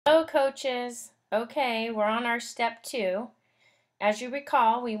Hello, coaches. Okay, we're on our step 2. As you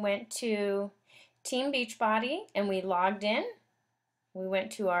recall, we went to Team Beachbody and we logged in. We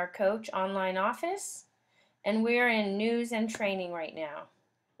went to our coach online office and we're in news and training right now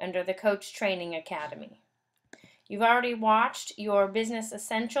under the Coach Training Academy. You've already watched your business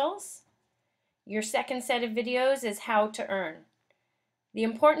essentials. Your second set of videos is how to earn. The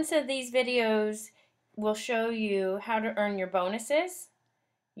importance of these videos will show you how to earn your bonuses,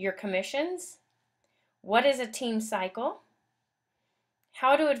 your commissions, what is a team cycle,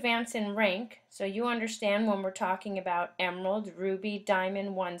 how to advance in rank, so you understand when we're talking about Emerald, Ruby,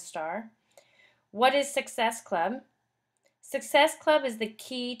 Diamond, 1-star. What is Success Club? Success Club is the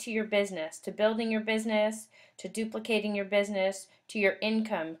key to your business, to building your business, to duplicating your business, to your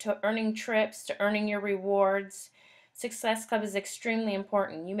income, to earning trips, to earning your rewards. Success Club is extremely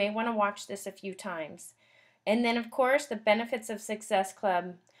important. You may want to watch this a few times. And then, of course, the benefits of Success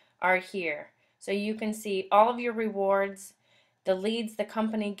Club are here. So you can see all of your rewards, the leads the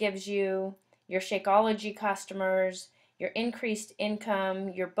company gives you, your Shakeology customers, your increased income,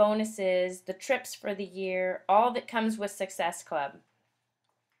 your bonuses, the trips for the year, all that comes with Success Club.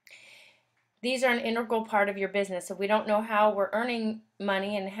 These are an integral part of your business. If we don't know how we're earning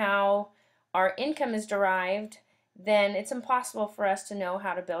money and how our income is derived, then it's impossible for us to know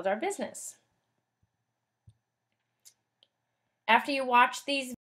how to build our business. After you watch these